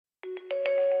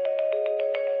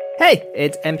Hey,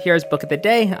 it's NPR's Book of the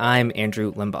Day. I'm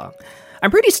Andrew Limbaugh. I'm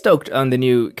pretty stoked on the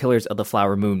new Killers of the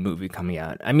Flower Moon movie coming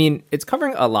out. I mean, it's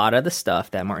covering a lot of the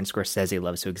stuff that Martin Scorsese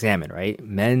loves to examine, right?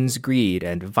 Men's greed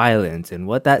and violence and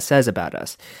what that says about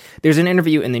us. There's an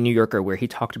interview in The New Yorker where he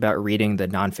talked about reading the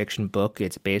nonfiction book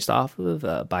it's based off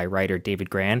of by writer David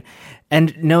Grann,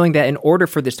 and knowing that in order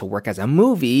for this to work as a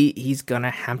movie, he's going to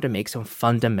have to make some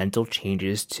fundamental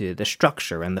changes to the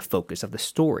structure and the focus of the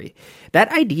story.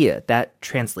 That idea, that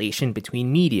translation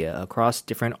between media across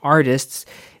different artists,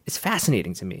 is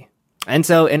fascinating to me. And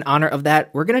so in honor of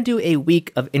that, we're going to do a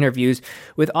week of interviews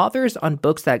with authors on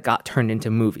books that got turned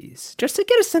into movies, just to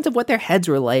get a sense of what their heads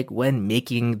were like when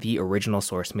making the original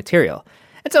source material.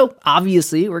 And so,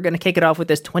 obviously, we're going to kick it off with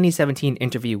this 2017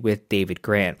 interview with David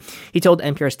Grann. He told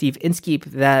NPR's Steve Inskeep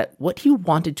that what he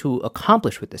wanted to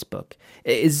accomplish with this book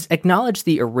is acknowledge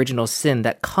the original sin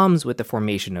that comes with the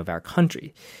formation of our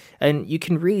country. And you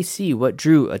can really see what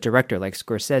drew a director like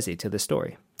Scorsese to the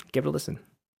story. Give it a listen.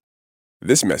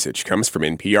 This message comes from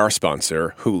NPR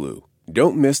sponsor Hulu.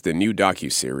 Don't miss the new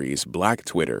docuseries Black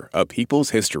Twitter, A People's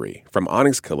History from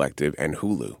Onyx Collective and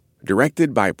Hulu.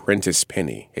 Directed by Prentice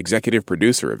Penny, executive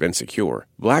producer of Insecure,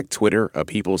 Black Twitter, A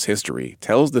People's History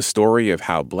tells the story of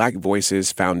how Black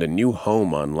voices found a new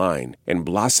home online and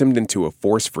blossomed into a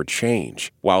force for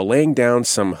change while laying down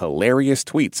some hilarious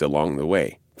tweets along the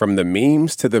way. From the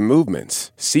memes to the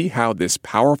movements, see how this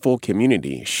powerful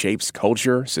community shapes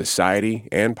culture, society,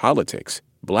 and politics.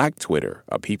 Black Twitter,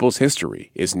 A People's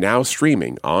History is now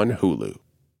streaming on Hulu.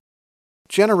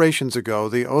 Generations ago,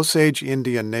 the Osage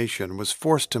Indian Nation was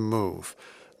forced to move.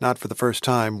 Not for the first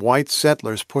time, white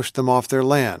settlers pushed them off their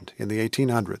land in the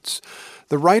 1800s.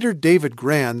 The writer David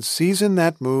Grann sees in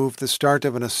that move the start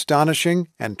of an astonishing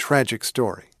and tragic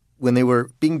story. When they were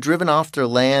being driven off their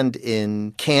land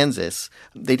in Kansas,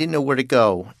 they didn't know where to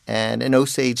go. And an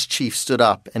Osage chief stood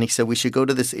up and he said, we should go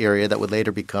to this area that would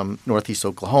later become northeast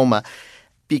Oklahoma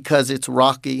because it's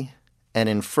rocky and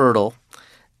infertile,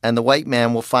 and the white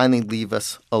man will finally leave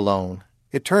us alone.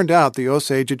 It turned out the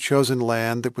Osage had chosen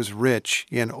land that was rich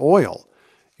in oil.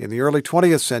 In the early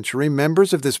 20th century,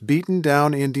 members of this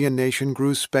beaten-down Indian nation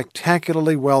grew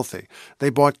spectacularly wealthy. They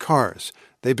bought cars.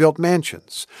 They built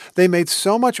mansions. They made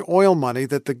so much oil money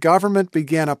that the government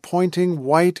began appointing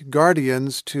white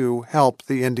guardians to help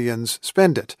the Indians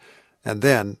spend it. And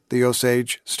then the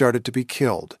Osage started to be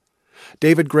killed.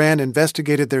 David Grann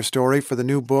investigated their story for the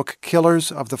new book,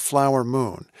 Killers of the Flower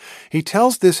Moon. He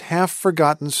tells this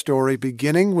half-forgotten story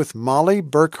beginning with Molly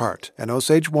Burkhart, an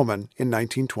Osage woman in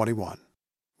 1921.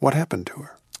 What happened to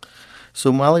her?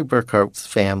 So Molly Burkhart's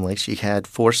family, she had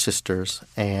 4 sisters,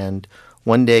 and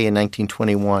one day in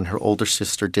 1921, her older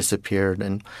sister disappeared,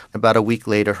 and about a week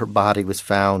later, her body was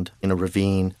found in a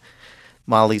ravine.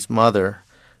 Molly's mother,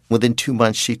 within 2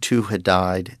 months, she too had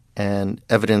died, and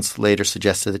evidence later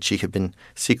suggested that she had been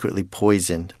secretly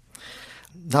poisoned.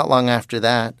 Not long after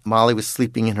that, Molly was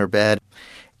sleeping in her bed.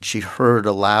 She heard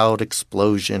a loud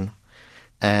explosion,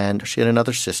 and she had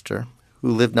another sister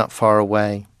who lived not far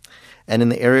away. And in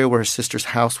the area where her sister's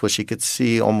house was, she could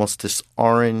see almost this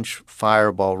orange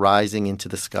fireball rising into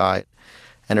the sky.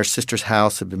 And her sister's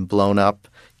house had been blown up,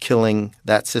 killing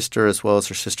that sister as well as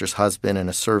her sister's husband and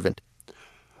a servant.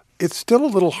 It's still a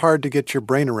little hard to get your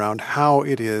brain around how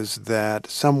it is that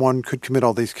someone could commit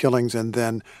all these killings and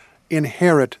then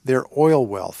inherit their oil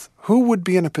wealth. Who would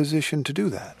be in a position to do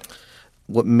that?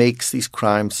 What makes these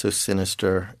crimes so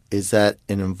sinister is that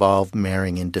it involved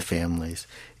marrying into families.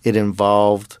 It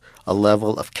involved a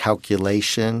level of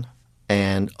calculation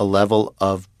and a level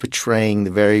of betraying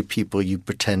the very people you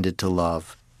pretended to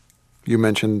love. You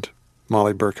mentioned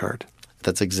Molly Burkhart.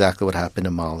 That's exactly what happened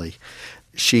to Molly.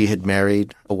 She had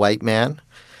married a white man,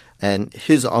 and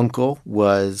his uncle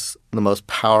was the most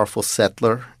powerful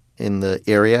settler in the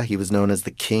area. He was known as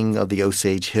the King of the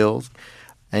Osage Hills,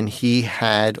 and he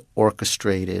had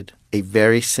orchestrated a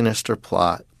very sinister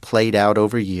plot played out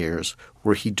over years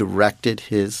where he directed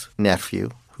his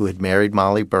nephew, who had married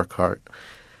Molly Burkhart,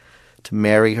 to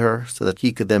marry her so that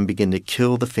he could then begin to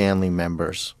kill the family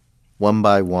members one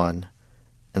by one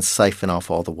and siphon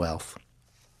off all the wealth.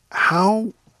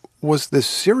 How was this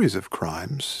series of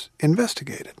crimes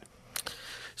investigated?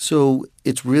 So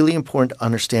it's really important to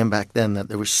understand back then that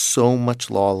there was so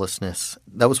much lawlessness.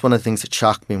 That was one of the things that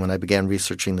shocked me when I began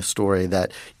researching the story,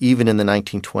 that even in the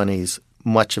 1920s,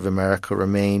 much of America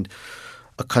remained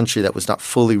a country that was not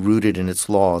fully rooted in its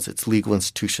laws. Its legal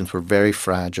institutions were very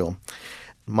fragile.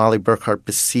 Molly Burkhart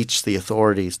beseeched the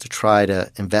authorities to try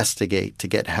to investigate, to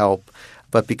get help,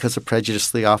 but because of prejudice,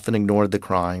 they often ignored the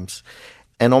crimes.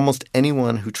 And almost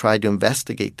anyone who tried to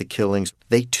investigate the killings,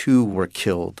 they too were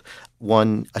killed.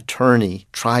 One attorney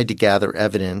tried to gather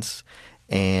evidence,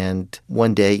 and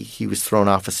one day he was thrown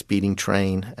off a speeding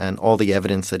train, and all the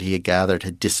evidence that he had gathered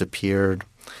had disappeared.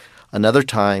 Another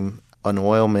time, an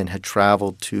oilman had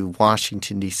traveled to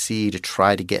Washington, D.C. to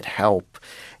try to get help.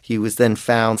 He was then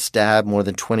found stabbed more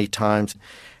than 20 times.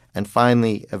 And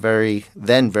finally, a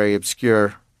very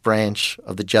obscure branch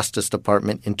of the Justice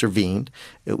Department intervened.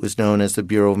 It was known as the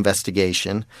Bureau of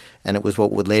Investigation, and it was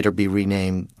what would later be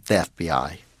renamed the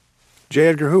FBI. J.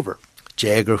 Edgar Hoover.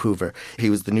 J. Edgar Hoover. He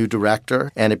was the new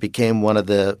director, and it became one of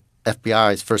the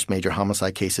FBI's first major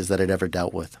homicide cases that it ever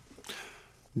dealt with.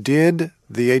 Did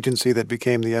the agency that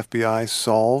became the FBI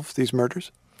solve these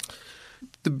murders?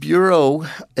 The Bureau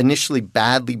initially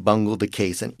badly bungled the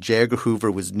case, and J. Edgar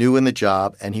Hoover was new in the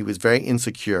job, and he was very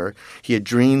insecure. He had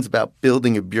dreams about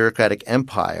building a bureaucratic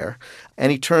empire,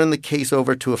 and he turned the case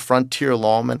over to a frontier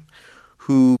lawman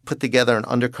who put together an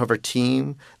undercover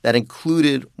team that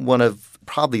included one of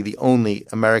probably the only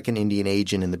American Indian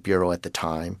agent in the Bureau at the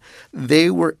time. They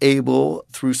were able,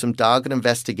 through some dogged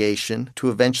investigation,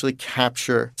 to eventually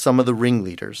capture some of the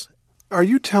ringleaders. Are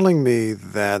you telling me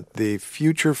that the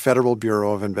future Federal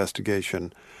Bureau of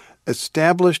Investigation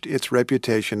established its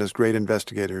reputation as great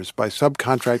investigators by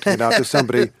subcontracting it out to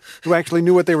somebody who actually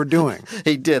knew what they were doing?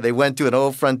 They did. They went to an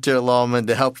old frontier lawman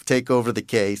to help take over the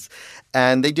case,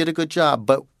 and they did a good job.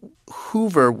 But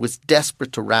Hoover was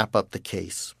desperate to wrap up the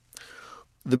case.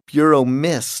 The Bureau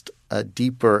missed a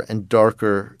deeper and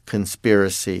darker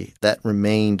conspiracy that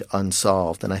remained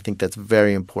unsolved, and I think that's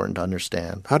very important to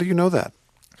understand. How do you know that?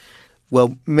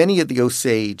 Well, many of the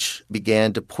Osage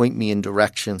began to point me in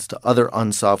directions to other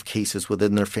unsolved cases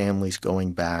within their families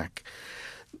going back.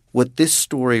 What this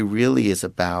story really is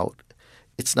about,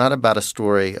 it's not about a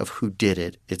story of who did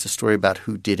it. It's a story about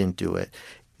who didn't do it.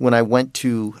 When I went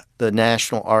to the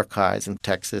National Archives in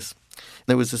Texas,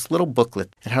 there was this little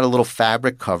booklet. It had a little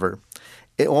fabric cover.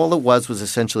 All it was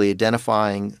essentially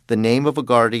identifying the name of a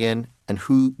guardian and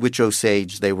which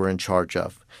Osage they were in charge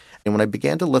of. And when I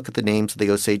began to look at the names of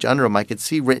the Osage under them, I could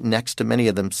see written next to many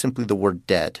of them simply the word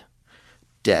dead,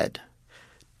 dead,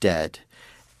 dead.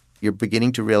 You're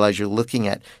beginning to realize you're looking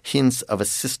at hints of a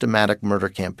systematic murder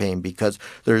campaign because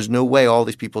there's no way all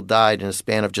these people died in a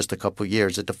span of just a couple of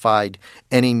years. It defied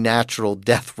any natural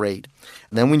death rate.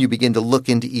 And then when you begin to look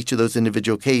into each of those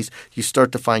individual cases, you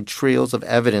start to find trails of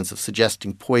evidence of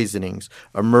suggesting poisonings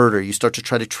or murder. You start to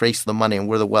try to trace the money and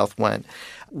where the wealth went.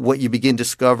 What you begin to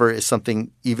discover is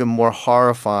something even more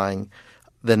horrifying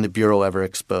than the Bureau ever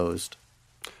exposed.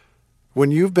 When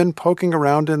you've been poking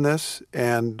around in this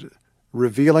and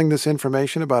revealing this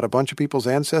information about a bunch of people's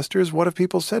ancestors, what have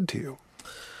people said to you?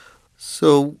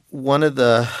 So one of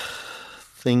the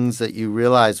things that you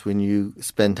realize when you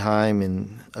spend time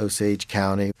in Osage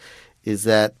County is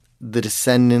that the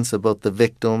descendants of both the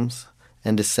victims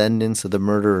and descendants of the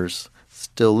murderers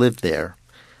still live there.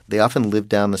 They often live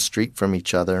down the street from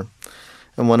each other.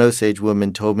 And one Osage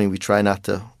woman told me we try not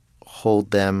to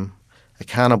hold them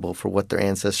accountable for what their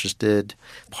ancestors did.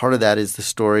 Part of that is the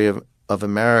story of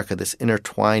America, this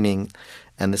intertwining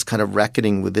and this kind of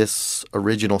reckoning with this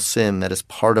original sin that is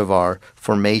part of our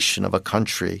formation of a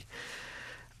country.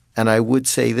 And I would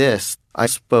say this, I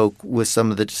spoke with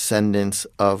some of the descendants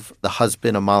of the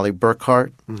husband of Molly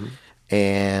Burkhart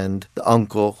and the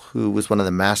uncle who was one of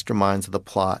the masterminds of the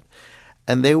plot.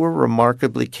 And they were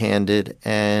remarkably candid.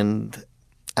 And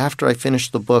after I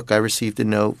finished the book, I received a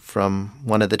note from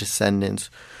one of the descendants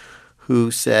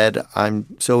who said, "I'm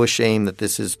so ashamed that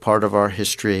this is part of our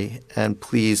history, and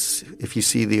please, if you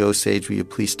see the Osage, will you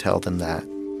please tell them that?"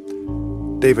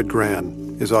 David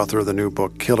Grann is author of the new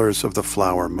book, Killers of the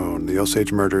Flower Moon, The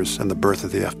Osage Murders and the Birth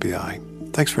of the FBI.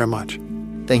 Thanks very much.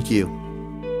 Thank you.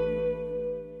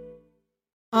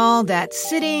 All that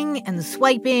sitting and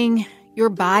swiping, your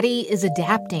body is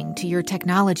adapting to your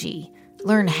technology.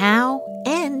 Learn how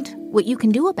and what you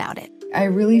can do about it. I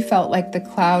really felt like the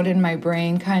cloud in my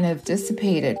brain kind of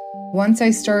dissipated. Once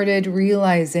I started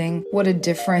realizing what a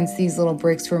difference these little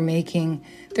breaks were making,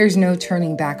 there's no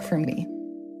turning back for me.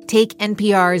 Take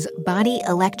NPR's Body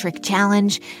Electric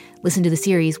Challenge. Listen to the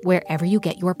series wherever you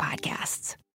get your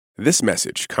podcasts. This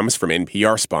message comes from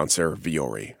NPR sponsor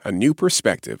Vuori, a new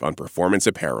perspective on performance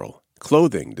apparel.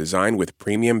 Clothing designed with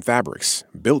premium fabrics,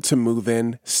 built to move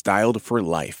in, styled for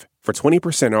life. For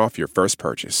 20% off your first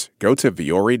purchase, go to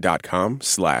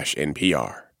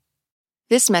vuori.com/NPR.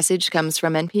 This message comes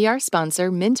from NPR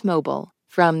sponsor Mint Mobile.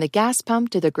 From the gas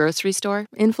pump to the grocery store,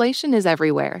 inflation is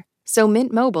everywhere. So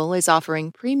Mint Mobile is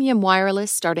offering premium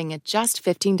wireless starting at just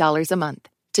 $15 a month.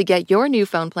 To get your new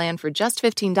phone plan for just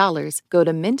 $15, go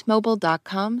to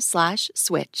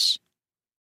mintmobile.com/switch.